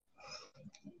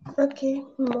Okay,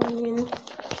 morning.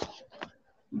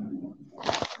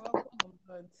 Welcome on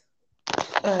board.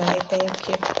 Alright, thank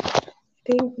you.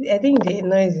 I think the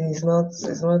noise is not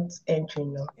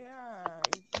entering now. Yeah,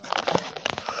 it's not.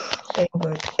 Thank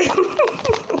God.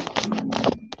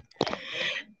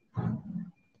 Good.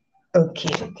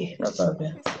 Okay, no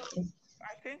problem. Okay, so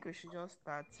I think we should just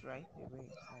start right away.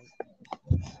 Like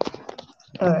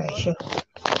Alright, before sure. somebody.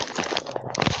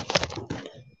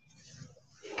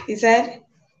 He said,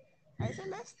 I said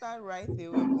let's start right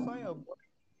away before your boy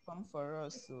come for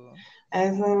us. So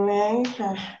as a man,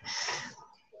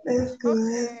 let's go,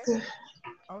 let's okay,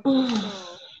 okay. go.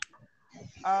 So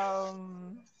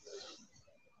um,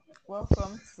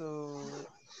 welcome to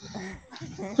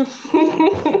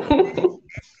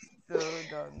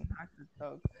episode on how to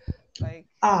talk. Like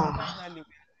Ah, finally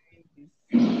we are doing this.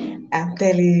 I'm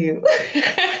telling you.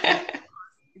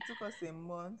 It took us a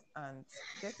month and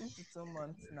getting to 2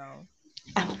 months now.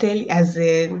 I'm telling as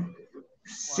in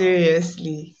Wow,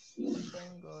 seriously.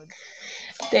 thank God.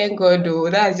 Thank God though,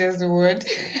 that's just the word.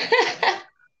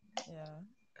 Yeah.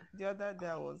 The other day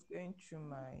I was going through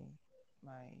my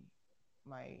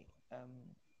my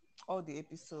all the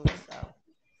episodes I've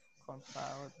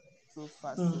compiled so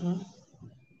far so Mm-hmm. good,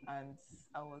 and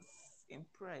I was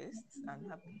impressed and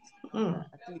happy to know Mm. that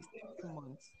at least every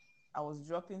month I was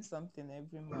dropping something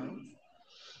every month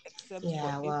except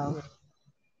for Yeah, wow. April.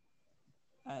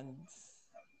 And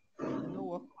you know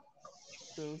what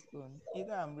April's own?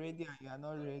 Either I'm ready and you are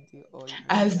not ready, or you're ready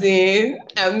As and in,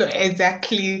 I'm not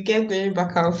exactly kept going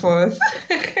back and forth.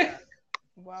 yeah.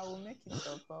 But I will make it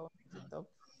up. I will make it up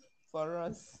for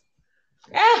us.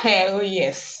 Oh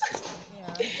yes.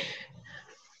 Yeah.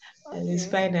 And it's Okay.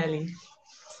 So, finally.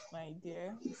 my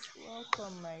dear,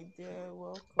 welcome, my dear.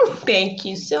 Welcome. Thank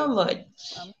you so much.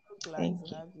 I'm so glad Thank to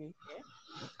you. have you here.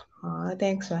 Oh,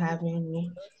 thanks for So having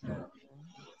me.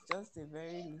 it's just a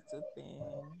very little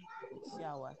thing. We share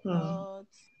our Hmm.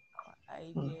 thoughts, our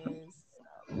Hmm. ideas.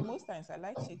 Most times, I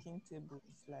like shaking tables.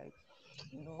 Like,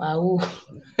 you know, Wow.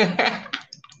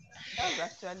 that's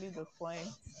actually the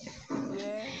point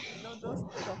where those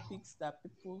topics that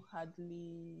people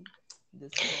hardly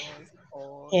discuss,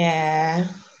 or this is something Yeah,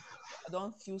 I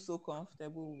don't feel so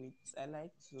comfortable with. I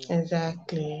like to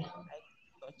exactly.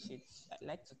 touch it. I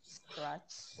like to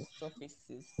scratch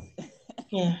surfaces.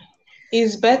 Yeah.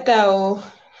 It's So better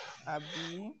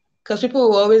Abby, because people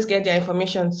will always get their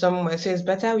information somewhere. So it's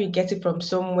better we get it from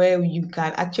somewhere you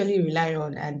can actually rely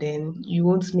on and then you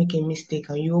won't make a mistake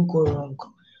and you won't go wrong.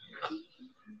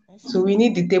 it's So we true.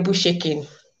 need the table shaking.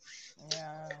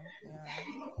 Yeah, yeah.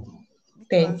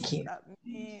 Thank Because you.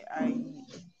 I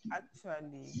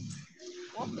actually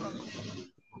what prompted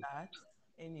that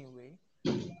anyway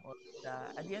was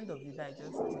that at the end of the day, I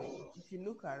just think if you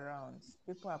look around,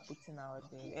 people are putting out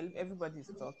there,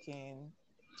 everybody's talking,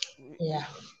 Yeah,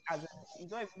 as in, you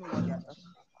don't even know what they are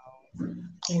talking about.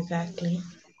 Some of them don't exactly.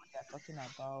 know what they are talking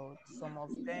about. Some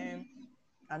of them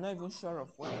are not even sure of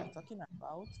what they are talking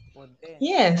about, but then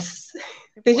Yes,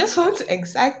 they people are just want talking. to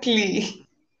exactly.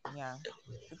 Yeah,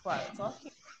 people are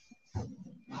talking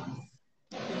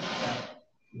things that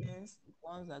sense, the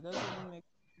ones that doesn't even make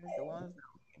sense, the ones that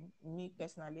me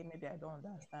personally maybe I don't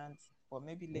understand, but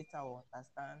maybe later I'll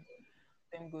understand.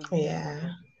 Same goes with Yeah.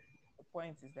 everybody. The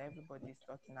point is that everybody is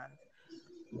talking, and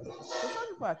so far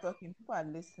people are talking, people are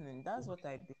listening. That's what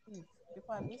I believe.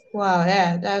 People are listening. Wow,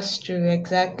 yeah, that's true.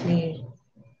 Exactly.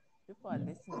 People are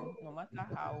listening, no matter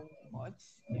how much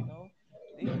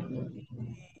the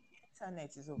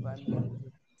internet is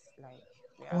overloaded. Like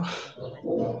we have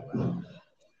information there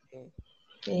because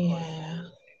Yeah.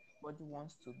 everybody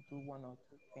wants to do one or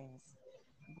two things.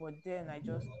 But then I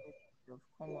just told myself,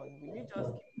 come on, will you just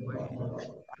keep quiet?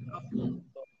 Allow people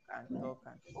talk and talk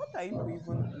and what are you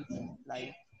people even doing?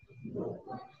 Like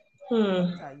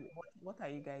Hmm. what are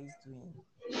you guys doing?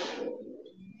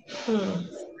 I Hmm.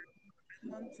 don't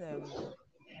I don't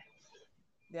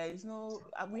there is no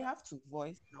we have to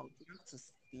voice out, we have to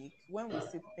speak. When we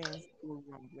see things go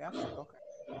wrong, we have to talk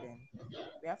about them.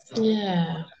 We have to make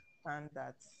people Yeah. understand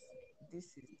that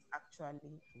this is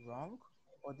actually wrong,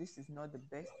 or this is not the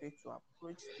best way to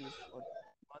approach this, or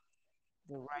not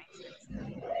the right way to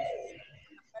do this.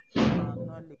 To the best of our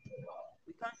knowledge,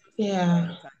 we can't just keep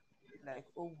Yeah. quiet and be like,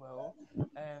 oh well,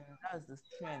 that's the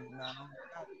trend now.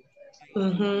 That's the society.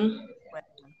 Mm-hmm. Quiet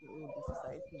and say, oh, the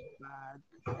society is bad.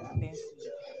 Things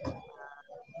are bad.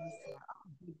 Things are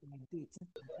day by day.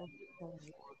 Things are just so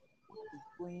worse. What is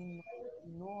going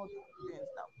on? All those things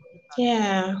that people are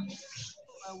talking Yeah.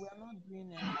 well, we are not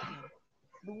doing anything.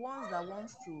 The ones that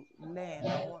wants to learn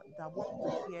and that want to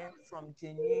hear from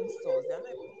genuine source, they're not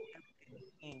even hearing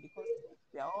in because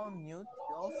we are all mute.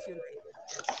 We all feel like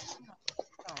come on,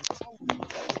 down. What would you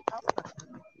say? How far can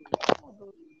I go? All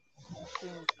those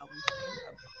things that we think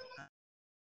about.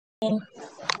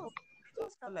 So I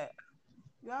just felt like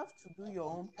you have to do your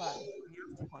own part. You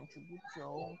have to contribute your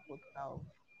own quota.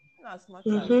 In as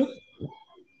much as Mm-hmm.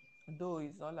 though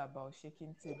it's all about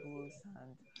shaking tables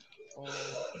and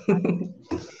or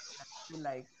feel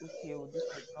like, okay, oh,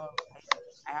 this is not right.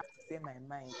 I have to say my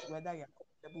mind, whether you're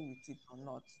comfortable with it or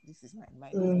not. This is my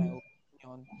mind, this is my Mm.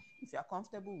 opinion. If you're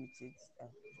comfortable with it,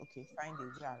 okay, find a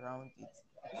way around it.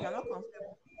 If you're not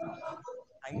comfortable with it,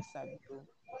 are you sabio?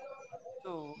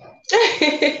 So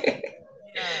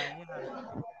yeah, yeah.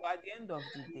 So at the end of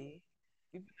the day,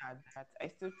 even at that, I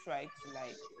still try to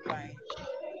like find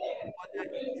other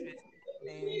interesting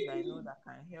things I know that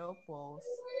can help us,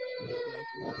 like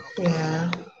in our own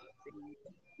Yeah. faith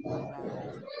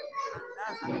life. And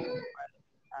that's actually why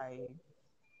I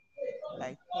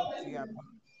like talk to you about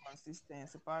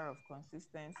consistency, power of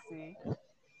consistency.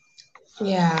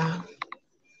 Yeah.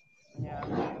 Yeah.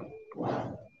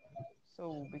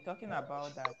 So we'll be talking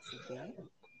about that today.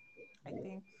 I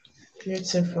think.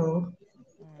 Beautiful.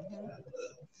 Mm-hmm.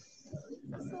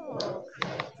 So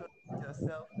can you introduce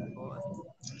yourself to us?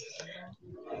 You know.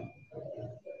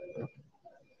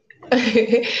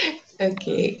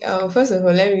 Okay. First of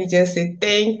all, let me just say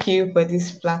thank you for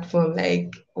this platform.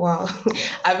 Like, wow,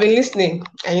 I've been listening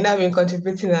and I've been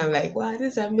contributing. I'm like, wow,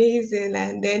 this is amazing.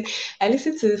 And then I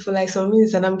listen to it for like some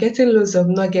minutes and I'm getting loads of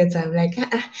nuggets. I'm like,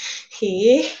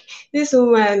 hey, this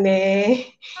woman,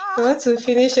 I Ah, want to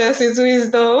finish us with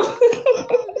wisdom.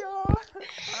 oh,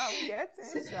 I'm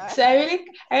getting shy. So I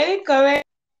really commend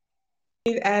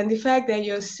and the fact that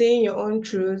you're saying your own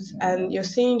truth and you're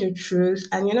saying the truth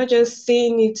and you're not just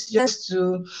saying it just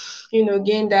to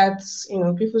gain that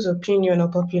people's opinion or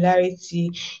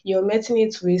popularity. You're meeting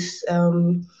it with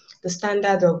the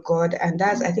standard of God, and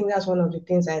I think that's one of the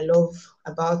things I love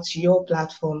about your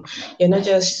platform. You're not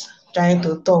just trying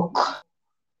to talk,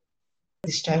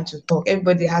 is trying to talk.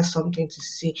 Everybody has something to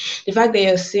say. The fact that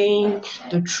you're saying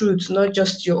the truth, not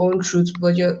just your own truth,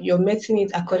 but you're making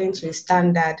it according to a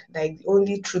standard, like the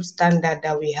only truth standard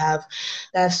that we have.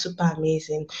 That's super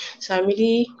amazing. So I'm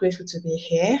really grateful to be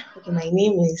here. Okay, my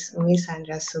name is Umi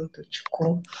Sandra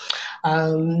Somtochukwu.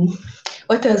 Um,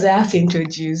 what else do I have to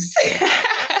introduce?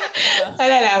 Ah, Other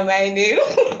than my name.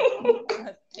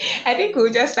 I think that's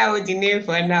we'll it. just start with the name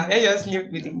for now. Let's just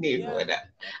leave with the name Yeah, for now.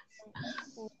 your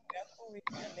name, we are cool with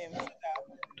your name so that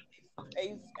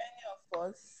if any of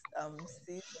us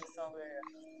sees you somewhere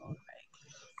else or like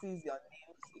sees your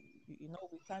name,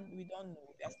 we don't know.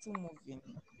 We are still moving.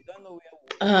 We don't know where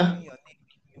we'll be Uh, hearing your name.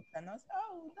 You cannot say,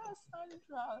 oh, that's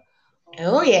Sandra.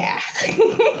 oh Oh, yeah.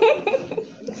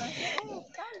 you can say, oh,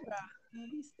 Sandra,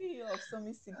 the CEO of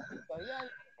Summit Signature. Yeah, yeah,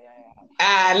 yeah, yeah.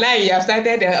 Ah, now you have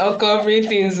started uncovering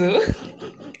things. Oh.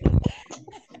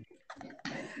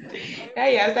 Or Now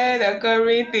you even have started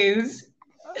uncovering things.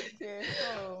 okay,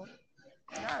 so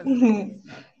that's great.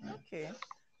 Okay,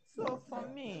 so for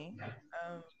me,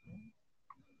 um,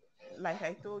 like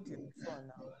I told you before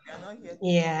now, we are not here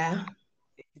to Yeah,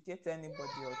 educate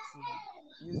anybody or to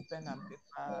use pen and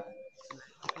paper to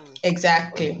like, oh,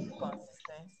 what is exactly.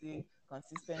 consistency?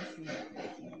 Consistency is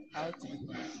this. How to be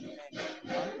consistent.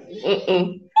 How to be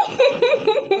Mm-mm.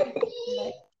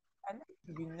 like I like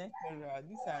to be natural.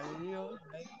 These are real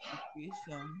life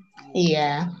situations we'll be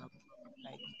Yeah. talking about.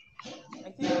 Like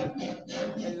I think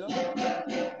a lot of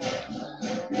people have issues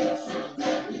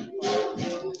with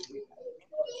consistency, like being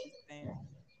consistent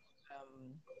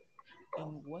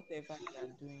in whatever they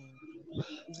are doing.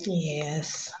 Is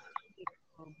Yes. actually a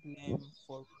problem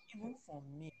for even for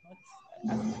me. Not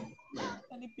as I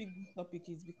actually picked this topic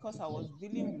is because I was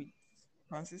dealing with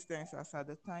consistency as at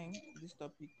the time this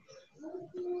topic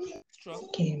struck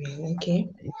me. Okay, man. And I'm Okay.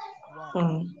 like, wow,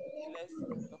 Hmm. okay,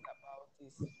 let's talk about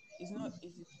this. It's not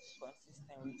easy to be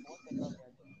consistent with whatever we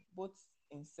are doing, both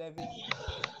in serving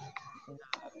God, in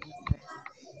our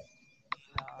businesses,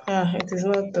 in our Ah, it is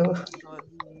not though.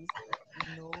 studies,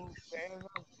 wherever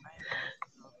we find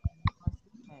ourselves, being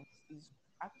consistent is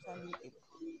actually a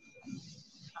problem.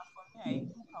 And for me, I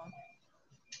even count it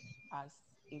as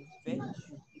a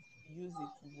virtue if we use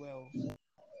it well.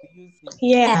 We use it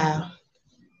Yeah.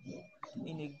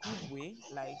 in a good way,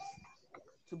 like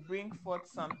to bring forth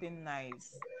something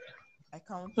nice. I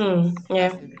count it Hmm.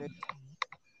 as Yeah. a virtue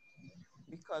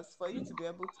because for you to be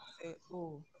able to say,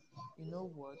 oh, you know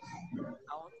what,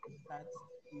 I want to start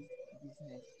this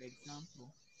business, for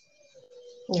example,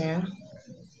 Yeah.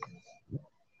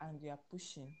 and you are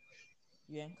pushing,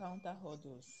 you encounter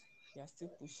hurdles, you are still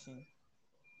pushing.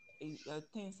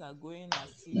 things are going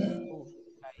as if, oh,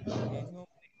 like there's no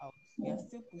way out, they are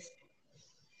still pushing.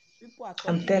 People are I'm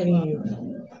talking telling about, you.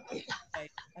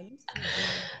 like, are you still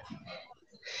doing this?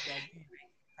 What you are doing,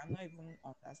 like, you cannot even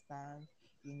understand,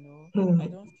 I Hmm.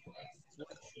 don't feel this is what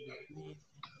you should be doing,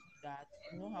 do that.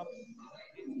 You know how people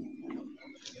always tell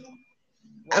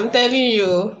you I'm whatever, telling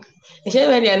you. but Especially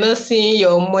when they're not seeing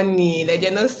your money, like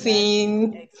they're not exactly,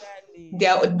 seeing exactly.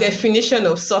 their And definition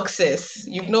of success.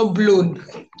 You've not blown.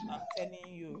 exactly, I'm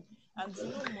telling you. And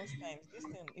most times this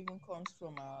thing even comes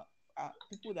from our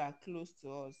people that are close to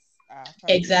us, our family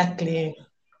Exactly. members,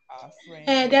 our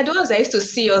They're friends. the ones that used to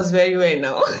see us very well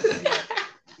now. Yeah,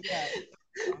 yeah,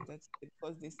 that's what I wanted to say,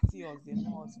 because they see us, they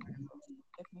know us very well. So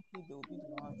definitely they will be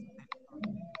the ones telling us,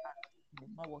 ah,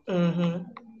 it's not working for you. Mm-hmm.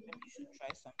 Maybe you should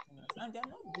try something else. And they're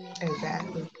not doing it because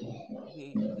Exactly.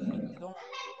 they don't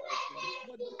want you to progress.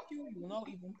 But they feel you will not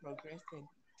even progress, then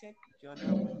check the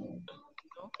other way, you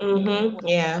know. Mm-hmm. But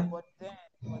Yeah. but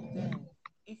then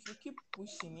if you keep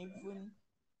pushing even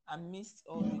amidst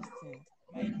all these things,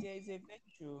 there is a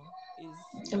virtue,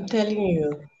 is I'm a very telling big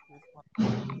you. virtue for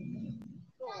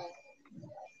so.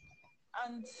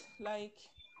 And like,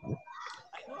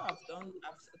 I know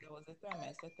there was a time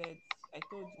I started, I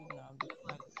told you now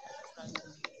before, I was trying to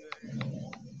do jewelry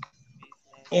business.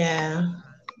 Yeah.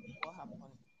 What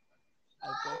happened?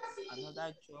 I got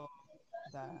another job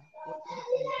that wasn't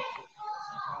even what I was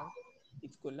talking about.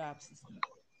 It collapsed.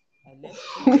 I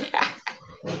left it.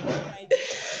 And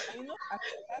at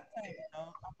that time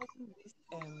now, I wasn't this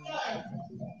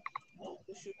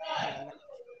social media.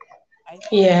 Like, I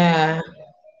think Yeah.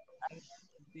 I am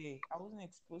today. I wasn't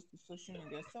exposed to social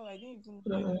media, so I didn't even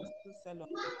know you Mm, could still sell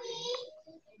online.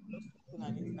 Just open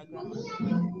an Instagram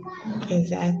account,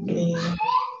 exactly.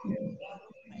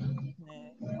 promote my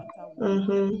business, no matter what,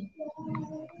 Mm-hmm. and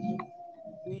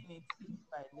doing it little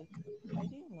by little. I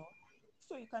didn't know.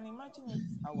 So you can imagine if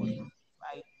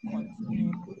I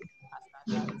continue as at that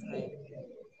time,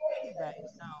 maybe by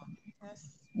now the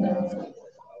business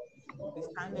would be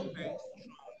standing very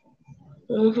strong.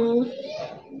 But Mm-hmm.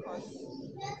 then, because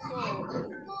so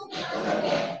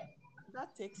so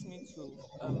that takes me to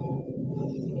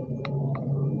okay,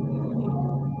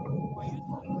 for you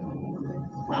to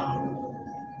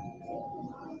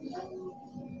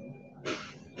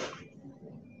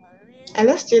I career.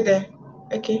 lost you there.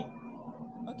 Okay.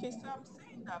 Okay, so I'm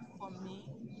saying that for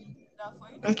me, that Okay. for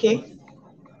you to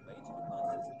be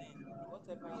consistent in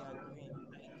whatever you are doing,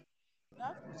 like, you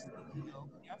have to seek help,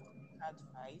 you have to seek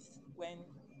advice when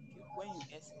you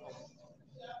get stuck.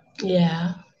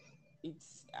 Yeah.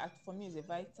 It's for me, it's a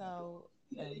vital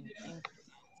ingredient,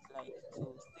 like,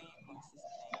 to staying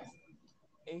consistent.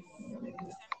 If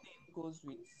the same thing goes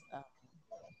with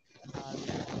our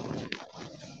religion,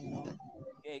 you know,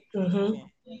 you're a Mm-hmm. Christian,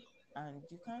 and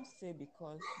you can't say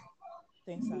because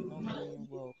things are not going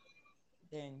well,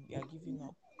 then you are giving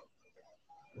up.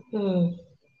 Mm.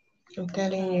 I'm You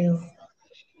telling can't. you.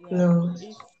 Yeah, No.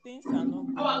 if things are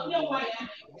not going well,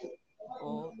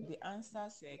 or the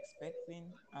answers you're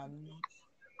expecting are not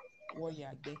what you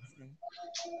are getting,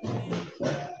 then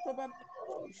probably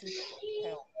you should seek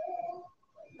help.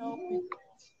 Tell people,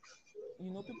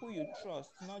 people you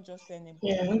trust, not just anybody,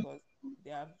 Yeah. because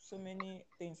there are so many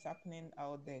things happening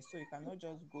out there. So you cannot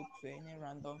just go to any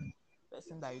random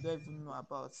person that you don't even know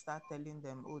about, start telling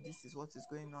them, oh, this is what is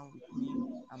going on with me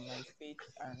and my faith.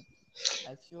 And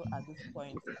I feel at this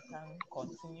point I can't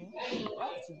continue. You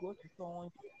have to go to someone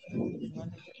you feel is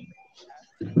knowledgeable in that,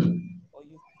 or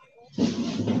you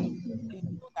feel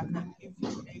that can give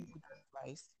you very good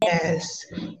advice. Yes.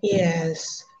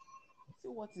 Yes. See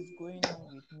what is going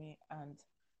on with me, and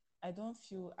I don't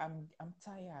feel I'm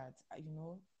tired.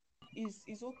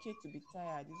 It's okay to be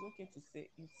tired. It's okay to say,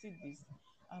 you see this,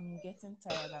 I'm getting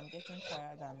tired. I'm getting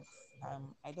tired, and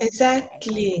I don't feel I can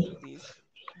Exactly. do this.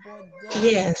 But then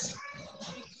Yes.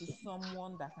 speak to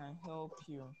someone that can help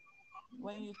you.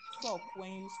 When you talk,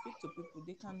 when you speak to people,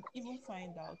 they can even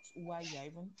find out why you're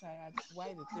even tired,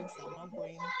 why the things are not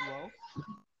going well,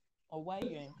 or why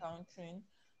you're encountering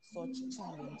such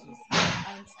challenges.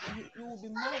 And you will be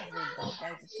marveled that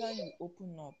by the time you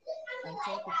open up and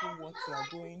tell people what you are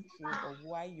going through, or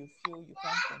why you feel you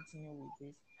can't continue with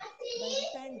this, by the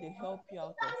time they help you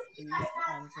out of this,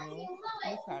 and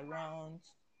look around,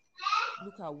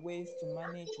 look at ways to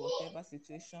manage whatever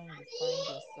situation you find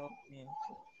yourself in,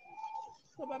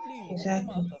 probably you will come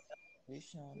out Exactly. of that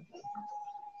situation,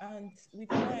 and with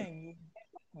time you'll get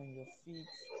back on your feet,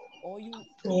 or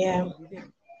maybe Yeah. you'll be there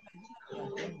by the time you are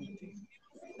done with it,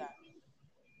 you see that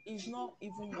it's not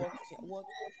even what you're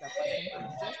passing through,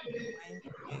 it's just a mind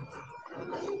get to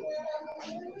what you're going through.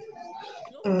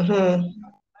 Mm-hmm.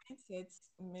 Trying mindset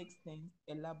makes things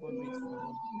elaborate for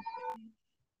you.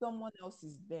 Someone else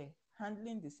is there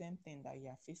handling the same thing that you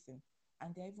are facing,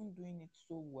 and they're even doing it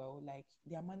so well, like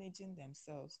they are managing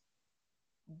themselves.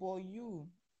 But you,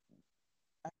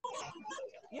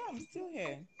 yeah, I'm still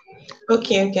here.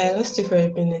 Okay, okay, I lost you for a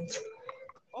minute.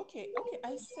 Okay, okay.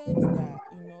 I said that,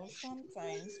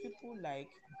 sometimes people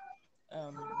like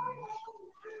um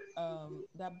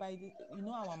that by the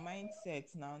our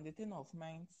mindset now, the thing of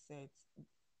mindset,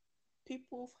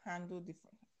 people handle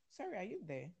different. Sorry, are you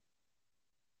there?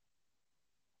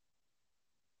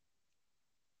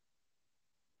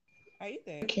 Are you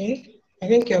there? Okay, I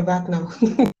think you're back now.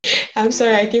 I'm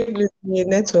sorry, I keep losing your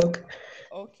network.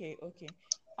 Okay, okay.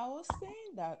 I was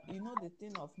saying that the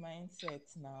thing of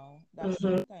mindset now, that Mm-hmm.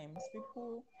 sometimes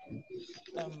people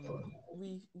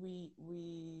we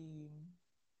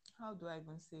how do I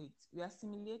even say it? We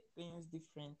assimilate things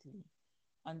differently.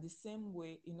 And the same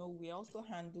way, we also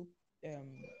handle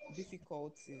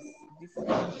difficulties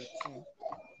differently too.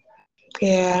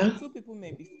 Yeah. Two people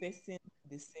may be facing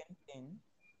the same thing,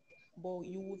 but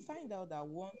you will find out that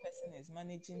one person is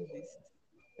managing this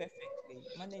perfectly,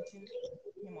 managing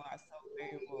him or herself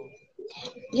very well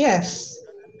than Yes.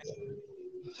 another person.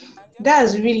 And the other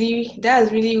person,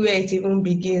 That's really where it even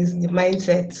begins, the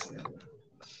mindset.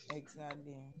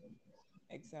 exactly,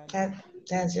 exactly. That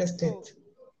that's just So, it.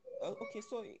 okay,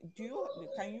 so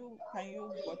can you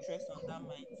buttress on that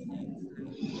mindset? Like,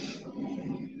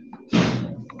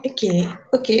 Okay,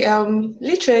 okay.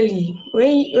 Literally,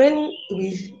 when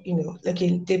we,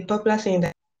 okay, the popular saying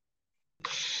that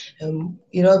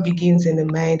it all begins in the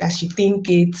mind. As you think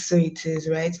it, so it is,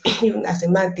 right? Even as a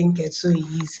man thinketh, so he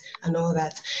is, and all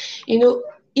that. You know,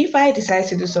 if I decide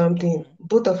to do something, mm,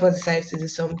 both of us decide to do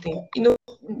something.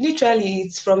 Literally,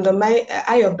 it's from the mind,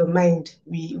 eye of the mind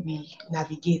we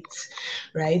navigate,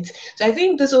 right? So I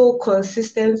think this whole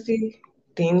consistency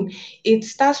thing, it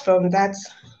starts from that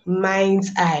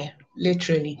mind's eye,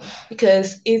 literally,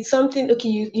 because it's something.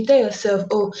 Okay, you tell yourself,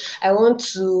 oh, I want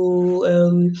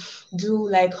to do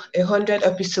like 100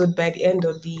 episode by the end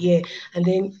of the year, and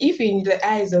then if in the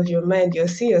eyes of your mind you're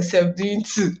seeing yourself doing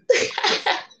two,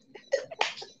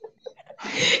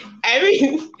 I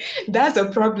mean, that's a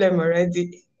problem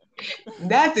already.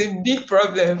 That's a big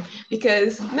problem,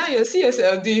 because now you see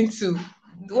yourself doing two.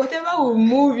 Whatever will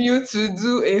move you to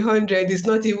do 100 is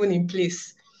not even in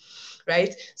place,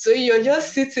 right? So you're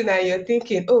just mm, sitting and you're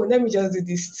thinking, oh, let me just do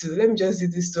this too. Let me just do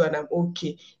this too, and I'm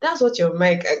okay. That's what your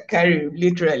mind can carry,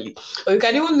 literally. Or you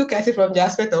can even look at it from the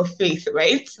aspect of faith,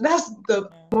 right? That's the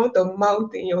yeah, amount of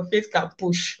mountain your faith can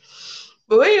push.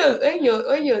 But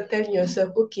when you're telling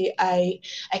yourself, okay, I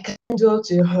can do up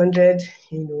to 100,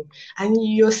 and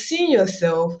you're seeing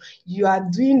yourself, you are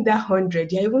doing that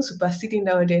 100, you're even superseding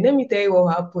that 100. Let me tell you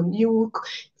what happened.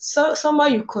 Somehow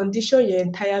you condition your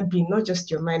entire being, not just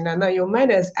your mind. Now your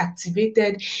mind has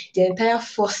activated the entire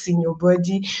force in your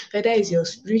body, whether it's your mm,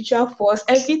 spiritual force,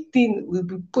 everything will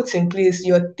be put in place.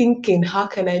 You're thinking, how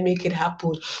can I make it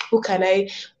happen? Who can I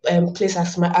place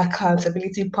as my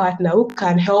accountability partner? Who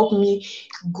can help me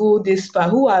go this far?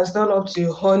 Who has done up to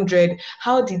 100?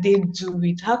 How did they do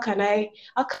it? How can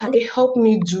they help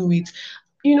me do it?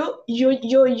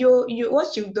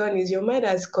 What you've done is your mind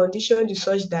has conditioned you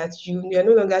such that you're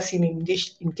no longer seeing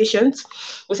limitations.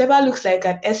 Whatever looks like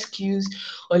an excuse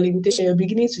or limitation, you're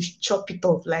beginning to chop it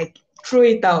off, like throw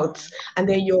it out, mm, and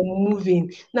then you're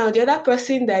moving. Now, the other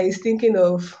person that is thinking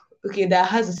of, okay, that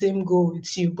has the same goal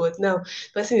with you, but now the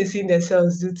person is seeing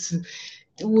themselves do too,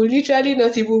 will literally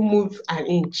not even move an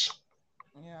inch.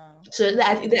 yeah, So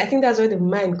I think that's where the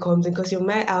mind comes in, because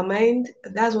our mind,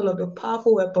 that's one of the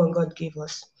powerful weapon God gave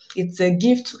us. It's a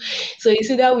gift. mm, So it's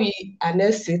either we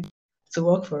harness it to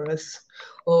work for us,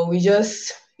 or we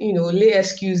just lay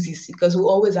excuses, because we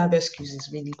always have excuses.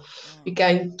 Really, we mm,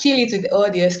 can kill it with all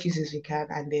the excuses we can,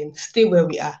 and then stay where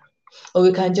we are, or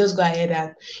we can just go ahead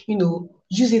and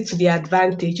use it to the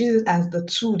advantage, use it as the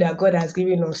tool that God has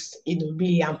given us,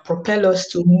 really, and mm. propel us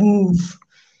to move.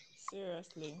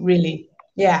 Seriously. Really,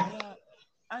 yeah. Yeah.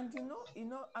 And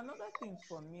another thing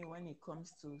for me when it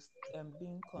comes to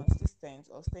being consistent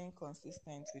or staying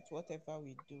consistent with whatever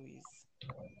we do is,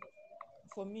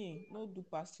 for me, no do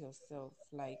past yourself.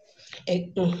 Like,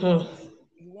 you Mhm. want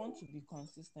you want to be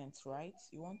consistent, right?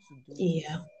 You want to do Yeah,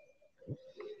 this.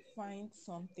 Find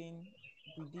something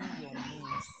within your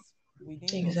means,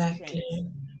 within your exactly. strength.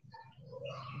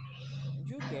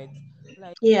 Do you get,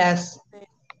 like, Yes, say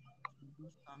to do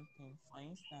something, for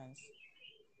instance,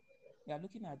 you are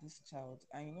looking at this child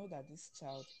and you know that this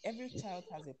child, every child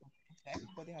has a potential,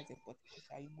 everybody has a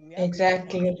potential. We have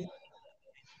different exactly.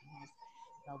 this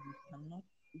that we cannot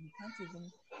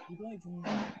you don't even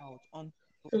know about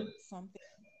until something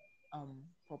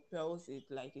propels it,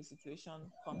 like a situation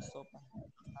comes up and you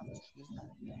just have to use that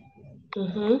thing.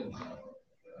 Mm-hmm.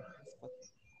 It's for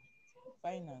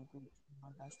fine and good, I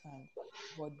understand.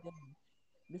 But then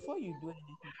before you do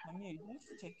anything, for me, you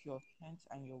just check your strengths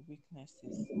and your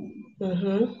weaknesses.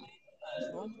 Mm-hmm. As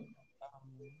you want to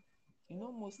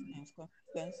most times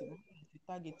consistency, most times you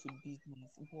target to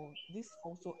business, but this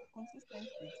also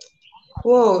consistency happens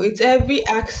Whoa, it's every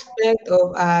aspect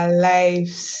of our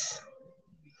lives.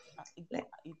 with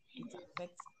it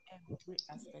affects every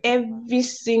aspect of our Every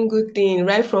single thing,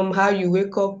 right from how you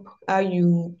wake up,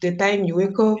 the time you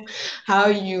wake up, how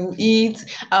you eat,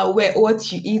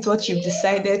 what you eat, what you've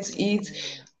decided to eat,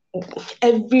 everything.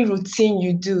 every routine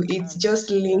you do, it And just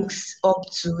yeah, links up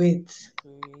to it.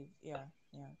 great. Yeah,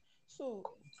 yeah. So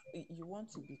you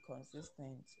want to be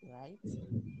consistent, right?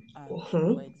 And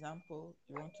for Hmm. example,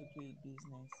 you want to do a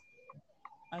business,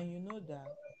 and you know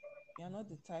that you're not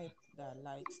the type that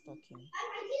likes talking.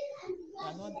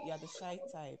 You're the shy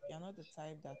type. You're not the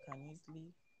type that can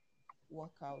easily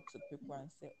walk out to people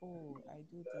and say, "Oh, I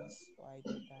do this or I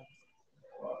do that."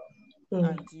 Hmm.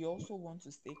 And you also want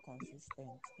to stay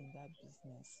consistent in that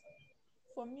business.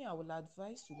 For me, I will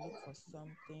advise to look for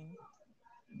something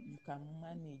you can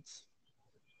manage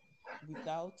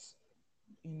without,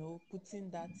 putting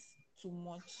that too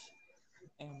much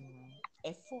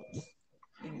effort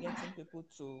in getting people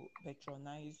to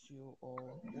patronize you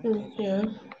or whatever. Yeah.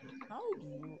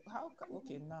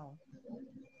 Okay, now,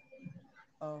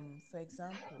 for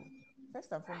example,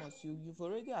 first and foremost, you've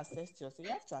already assessed yourself.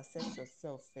 You have to assess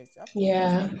yourself first. You have to Yeah.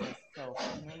 understand yourself.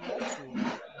 You have to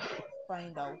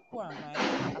find out, who am I?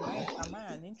 Am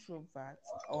I an introvert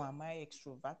or am I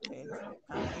extroverted?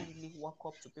 Can I really walk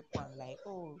up to people and like,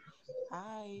 oh,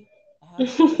 hi, I have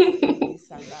this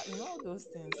and that, all those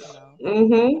things now.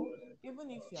 Mm-hmm.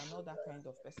 Even if you are not that kind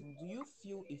of person, do you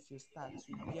feel if you start,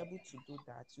 you'll be able to do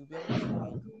that? You'll be able to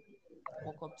like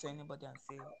walk up to anybody and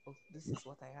say, oh, this is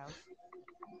what I have,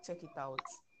 check it out.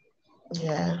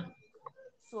 Yeah.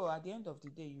 So at the end of the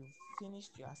day, you've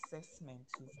finished your assessment,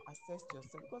 you've assessed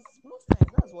yourself. Because most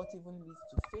times that's what even leads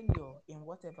to failure in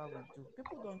whatever we do.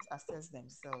 People don't assess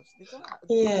themselves. They don't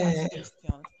Yeah. ask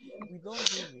questions. We don't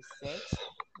do research.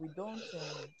 We don't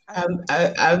at the I'm, end of the I,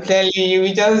 day, I'm telling you,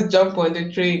 we just jump on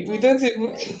the train. We don't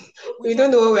even, we we don't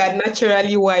just know what we are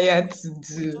naturally wired to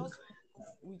we do. just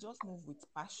we just move with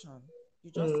passion.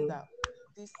 You just see Mm. that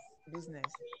this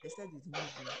business, they said, is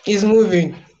moving. It's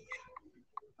moving.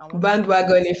 I want to do Bandwagon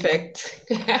it. effect.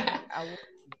 I want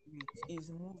to do it. It's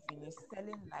moving. It's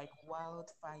selling like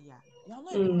wildfire. You're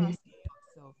not even Mm. asking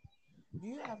yourself, do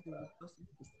you have the resources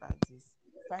to start this?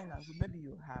 Fine and good. Maybe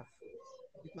you have,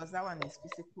 because that one is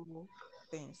physical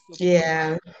things. So people don't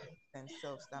Yeah.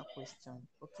 themselves that question.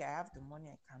 Okay, I have the money.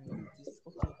 I can do this.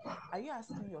 Okay, are you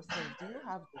asking yourself, do you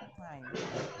have the time?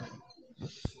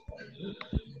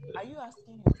 Are you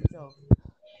asking yourself,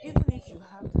 even if you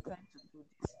have the time to do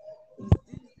this, is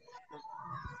this the kind of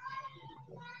business you want to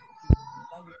do,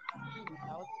 that you can do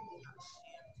without being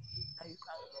ashamed, that you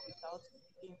can do without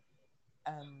feeling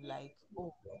like,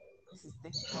 oh, this is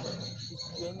taking up, it's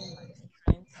draining my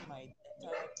strength, my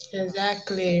entire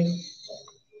Exactly.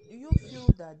 do you feel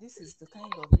that this is the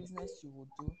kind of business you will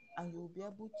do and you will be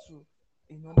able to,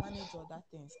 manage other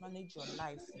things, manage your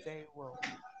life very well?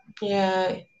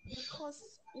 Yeah.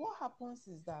 Because what happens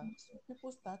is that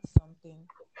people start something,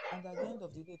 and at the end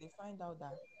of the day, they find out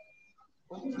that,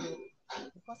 okay,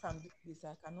 because I'm doing this,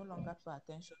 I can no longer pay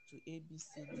attention to A, B,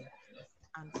 C, D.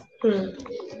 And Mm.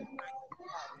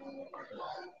 start.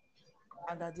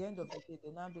 And at the end of the day,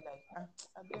 they now be like, ah,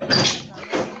 I beg, we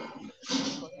cannot do this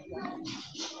because we cannot do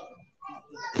this.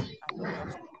 And they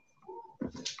just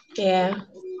Yeah.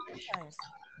 sometimes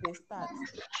they start,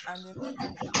 and the next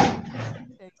thing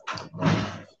there is somebody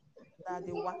that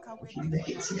they work away there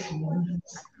for that thing.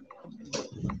 I cannot do it.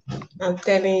 I'm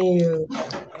telling you.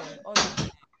 All these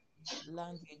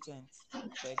land agents,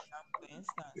 for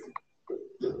instance,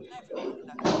 not everybody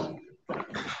that can do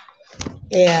business.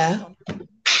 Yeah. Some people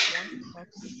want to not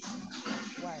do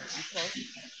business. Why? Because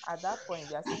at that point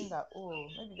they are seeing that,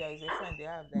 oh, maybe there is a friend they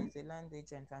have that is a land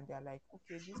agent, and they are like,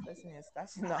 okay, this person is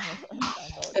starting out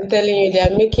and all I'm that. telling you, they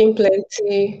are making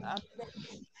plenty. I'm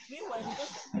Meanwhile, the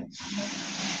person has to trek,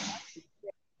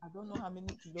 I don't know how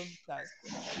many kilometers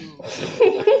to find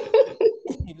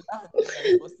a land that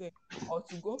is for sale, or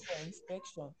to go for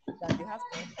inspection, that they have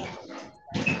to enter business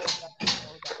license and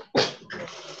all that.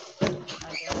 Everything.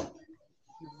 And then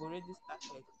you've already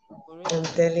started. You've I'm already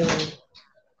telling you.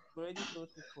 told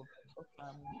people, okay,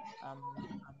 I'm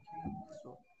doing this,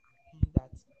 so I'm doing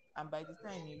that. And by the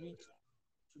time you reach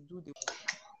to do the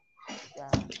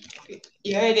yeah.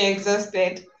 You're already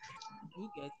exhausted. You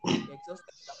get you're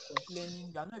exhausted, you're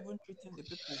complaining, you're not even treating the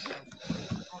people well. So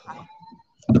you're not happy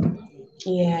doing.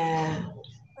 Yeah.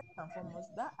 First and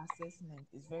foremost, that assessment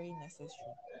is very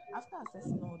necessary. After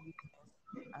assessing all these things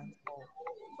and all,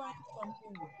 find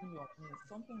something within your means,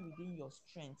 something within your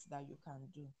strength that you can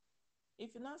do.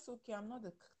 If you're not so okay, I'm not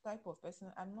the type of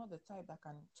person, I'm not the type that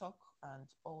can talk and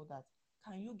all that.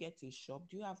 Can you get a shop?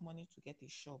 Do you have money to get a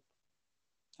shop?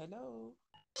 Hello?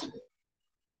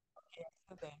 Yes,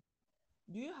 so then,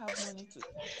 do you have money to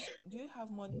do you have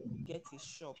money to get a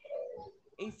shop?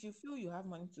 If you feel you have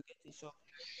money to get a shop,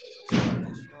 start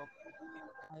a shop,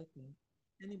 typing.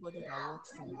 Anybody that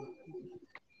walks in will see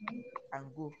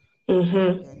and go,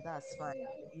 Mm-hmm. then that's fine.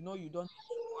 You know, you don't need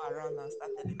to go around and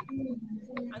start telling people.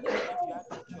 And even if you have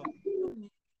a shop, you don't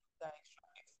need to do that extra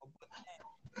effort. But then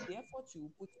the effort you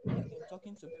will put in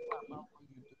talking to people about what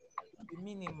you do will be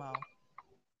minimal.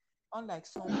 Unlike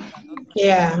someone that doesn't have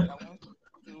a shop Yeah. that wants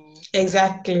to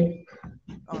Exactly.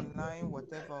 online,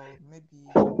 whatever, or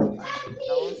maybe that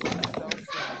wants to sell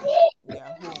from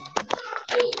their home.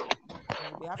 You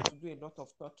know, they have to do a lot of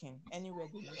talking. Anywhere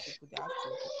they meet people, they have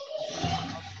to explain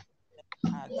how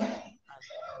the ad and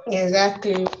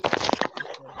Exactly.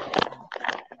 introduction.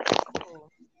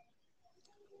 So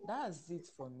that's it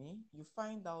for me. You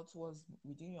find out what's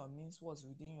within your means, what's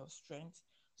within your strength,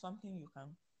 something you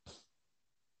can.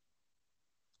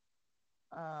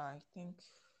 I think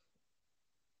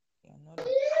you're not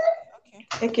listening. Okay.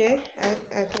 Okay. This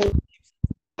I network think. keeps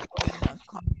going and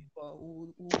coming, but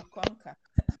we'll conquer.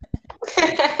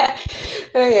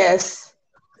 Oh yes.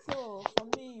 So for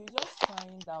me, you just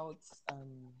find out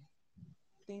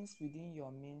things within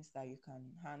your means that you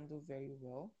can handle very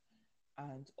well,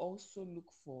 and also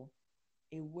look for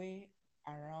a way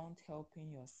around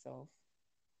helping yourself.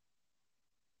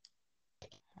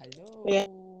 Yeah.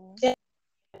 Hello.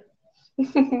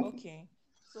 Okay.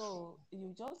 So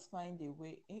you just find a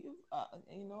way. You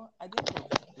know, at the end of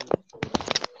the day,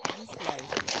 this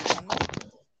life we cannot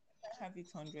have it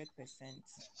 100%.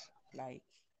 Like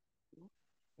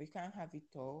we can't have it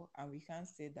all, and we can't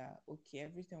say that okay,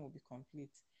 everything will be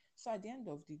complete. So at the end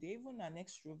of the day, even an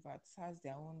extrovert has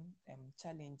their own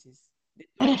challenges. They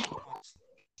talk too much,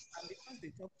 and because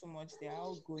they talk too much, they are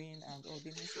outgoing and or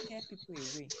they may scare people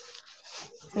away.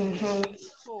 Do you get? Mm-hmm.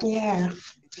 So at the Yeah. end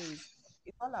of the day,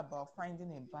 it's all about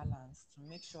finding a balance to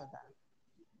make sure that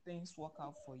things work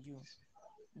out for you.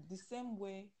 The same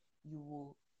way you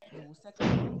will you will set up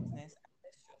a business,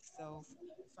 assess yourself,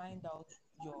 find out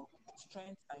your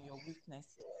strengths and your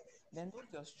weaknesses. Then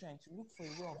those your strengths, you look for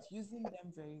a way of using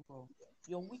them very well.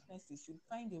 Your weaknesses, you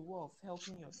find a way of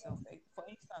helping yourself. Like for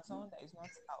instance, someone that is not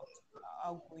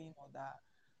outgoing or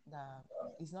that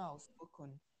is not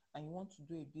outspoken, and you want to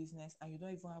do a business and you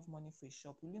don't even have money for a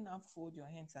shop, will you now fold your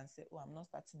hands and say, oh, I'm not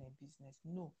starting a business?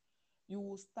 No, you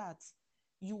will start.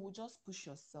 You will just push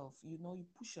yourself. You know, you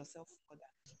push yourself further.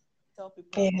 Tell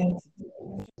people about Yeah. it.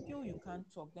 If you feel you can't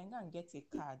talk, then go and get a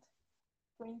card.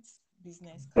 Print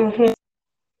business Mm-hmm. cards.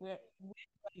 Wherever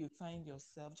you find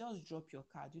yourself, just drop your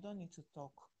card. You don't need to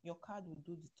talk. Your card will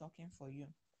do the talking for you.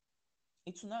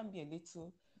 It will now be a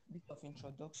little bit of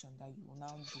introduction that you will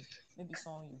now do. Maybe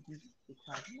someone you give the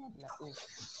card, you now be like, oh,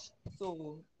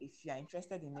 so if you are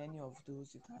interested in any of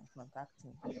those, you can contact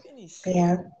me. Finish.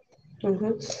 Yeah.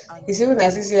 Mm-hmm. And It's you even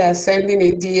as know, easy as sending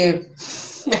a DM.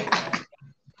 exactly.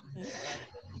 Instant.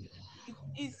 It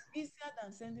is easier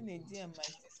than sending a DM, my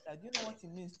sister. Do you know what it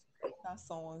means to enter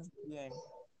someone's DM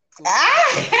to start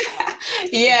Ah, a chat?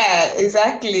 It's yeah,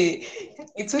 exactly.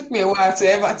 It in the took me a while person's to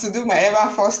ever mind. to do my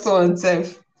ever first one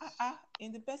self.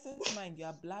 In the person's mind, you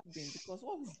are blabbing because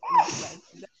what is this? Like,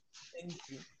 did I send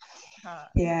you?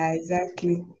 Yeah, You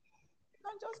exactly.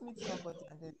 can just meet somebody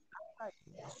and then after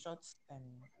a short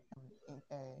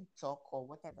talk or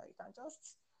whatever, you can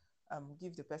just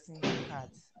give the person your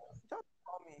cards. Just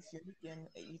call me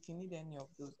if you need any of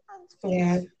those and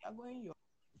Yeah, finish. You're going your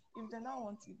if they now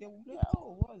want to, they will be like,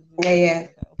 oh, what's this yeah, and yeah, all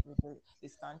of that. Okay, they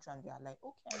stand and they are like,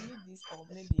 okay, I need this, or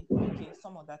maybe okay,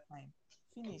 some other time.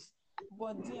 Finish.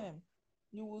 But DM,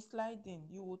 you will slide in,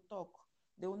 you will talk.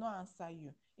 They will not answer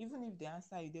you. Even if they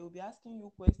answer you, they will be asking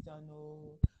you question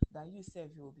or that you self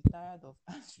you will be tired of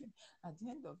answering. At the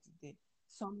end of the day,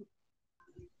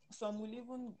 some will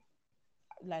even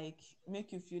like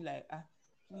make you feel like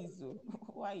please oh,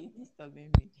 why are you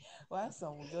disturbing me? While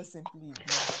some will just simply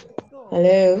ignore. So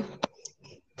hello.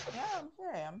 yeah,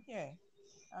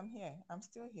 I'm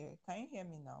still here. Can you hear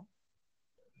me now?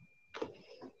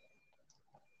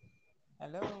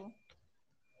 Hello,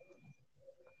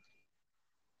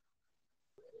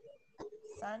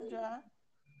 Sandra.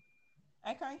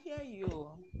 I can hear you.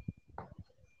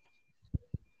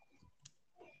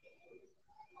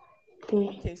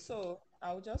 Okay, so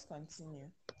I'll just continue.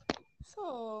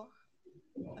 So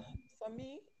for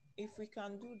me, if we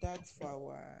can do that for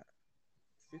our,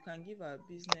 if we can give our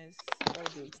business all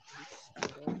those push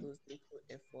and all those little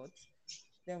efforts,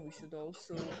 then we should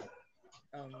also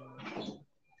um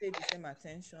pay the same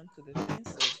attention to the things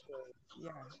of God.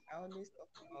 Yeah, I always talk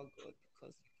about God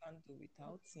because we can't do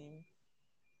without Him.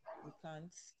 We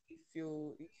can't. If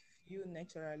you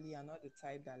naturally are not the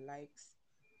type that likes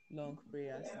long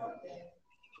prayers and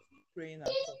praying at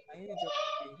all, can you just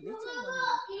pray? Little money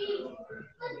you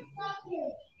in the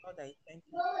morning. Lord, I thank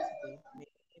you for today. May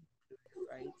your name be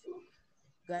glorified.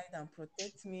 Guide and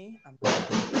protect me and my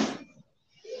family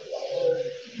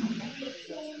always. In Jesus'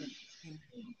 name.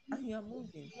 Amen. And you're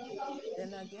moving.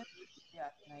 Then at the end of the day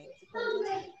at night, you can just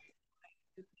say,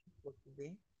 thank you for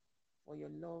today, for your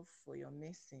love, for your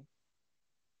mercy.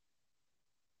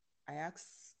 I ask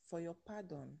for your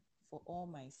pardon for all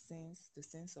my sins, the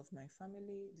sins of my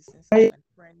family, the sins of my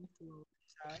friends, teachers.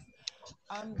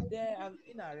 I'm there. I've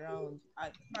been around.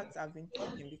 In fact, I've been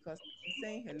talking because I've been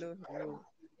saying hello, hello.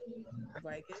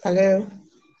 But I guess you Hello. didn't.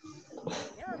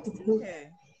 Yeah, I'm still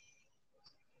here.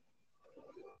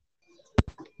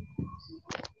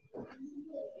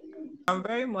 I'm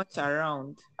very much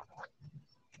around.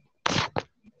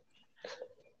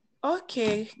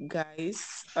 Okay,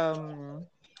 guys.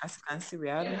 As you can see,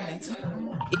 we're having network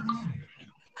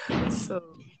issue. So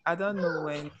I don't know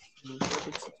when she'll be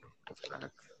able to join us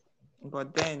back.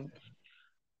 But then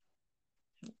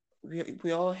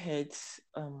we all heard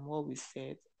what we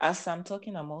said. As I'm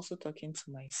talking, I'm also talking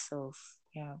to myself.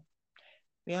 Yeah.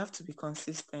 We have to be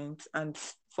consistent. And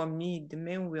for me, the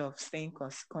main way of staying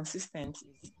consistent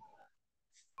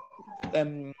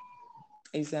um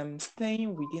is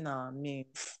staying within our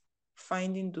means,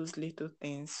 finding those little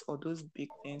things or those big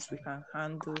things we can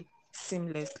handle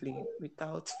seamlessly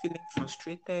without feeling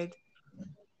frustrated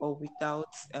or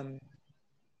without um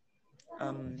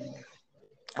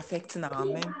affecting our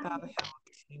mental health.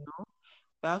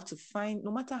 We have to find,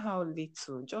 no matter how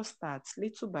little, just start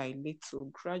little by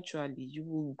little. Gradually, you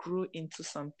will grow into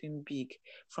something big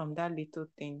from that little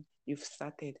thing you've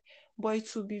started. But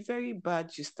it will be very bad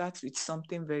you start with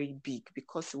something very big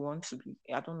because you want to be,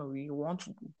 I don't know, you want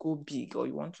to go big or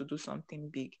you want to do something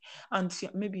big. And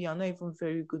maybe you're not even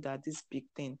very good at this big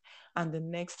thing. And the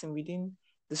next thing, within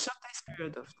the shortest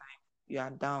period of time, you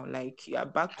are down, like you are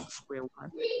back to square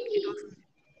one. It doesn't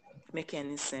make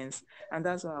any sense. And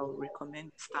that's why I would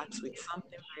recommend start with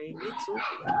something very little,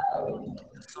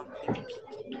 do something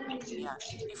big. Yeah.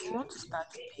 If we want to start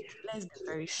big, let's be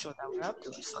very sure that we have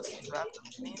the resources, we have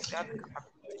the means, we have the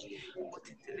capability, both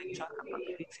intellectual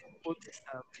capability, both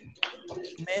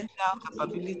mental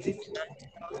capability,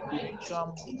 financial,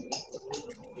 spiritual,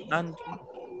 to handle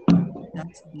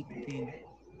that big thing.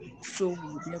 So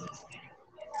we'll be able to stay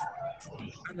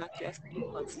consistent. And like you are staying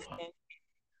consistent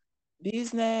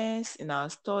business, in our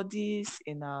studies,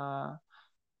 in our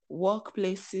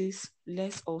workplaces,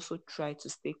 let's also try to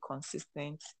stay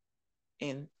consistent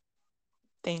in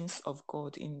things of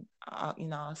God, in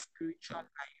our spiritual life.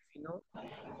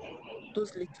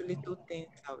 Those little things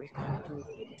that we can do.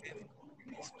 Put effort,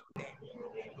 let's do them.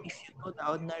 If you know that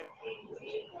ordinary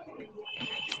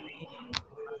like staying in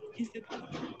house, instead of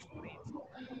you doing for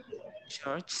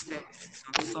church services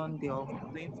on Sunday or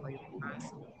going for a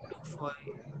mass, look for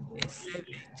a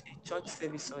church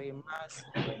service or a mass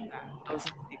that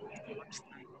doesn't take too much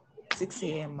time. 6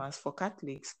 a.m. mass for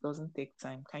Catholics doesn't take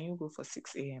time. Can you go for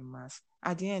 6 a.m. mass?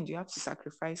 At the end, you have to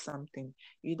sacrifice something.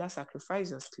 You either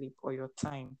sacrifice your sleep or your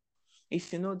time.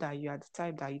 If you know that you are the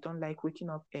type that you don't like waking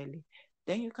up early,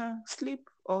 then you can sleep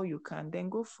or you can then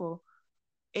go for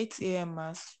 8 a.m.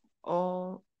 mass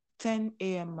or 10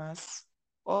 a.m. mass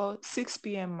or 6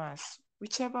 p.m. mass,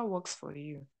 whichever works for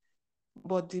you.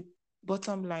 But the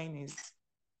bottom line is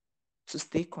to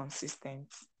stay consistent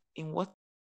in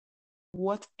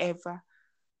whatever.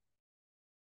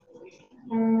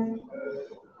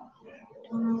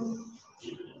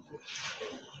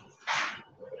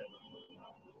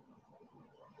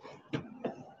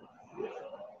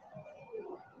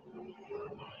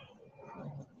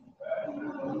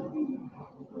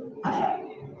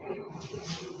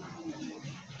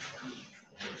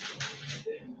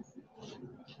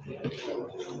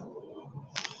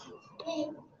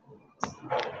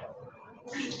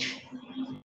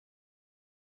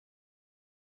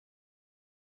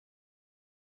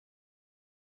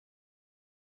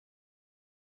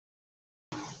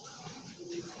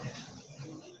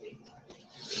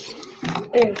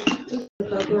 Hey,